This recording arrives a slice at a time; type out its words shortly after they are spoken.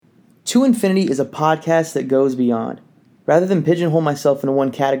To Infinity is a podcast that goes beyond. Rather than pigeonhole myself into one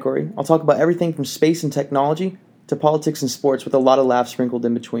category, I'll talk about everything from space and technology to politics and sports with a lot of laughs sprinkled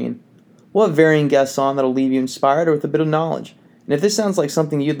in between. We'll have varying guests on that'll leave you inspired or with a bit of knowledge. And if this sounds like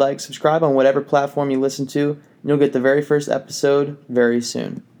something you'd like, subscribe on whatever platform you listen to, and you'll get the very first episode very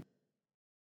soon.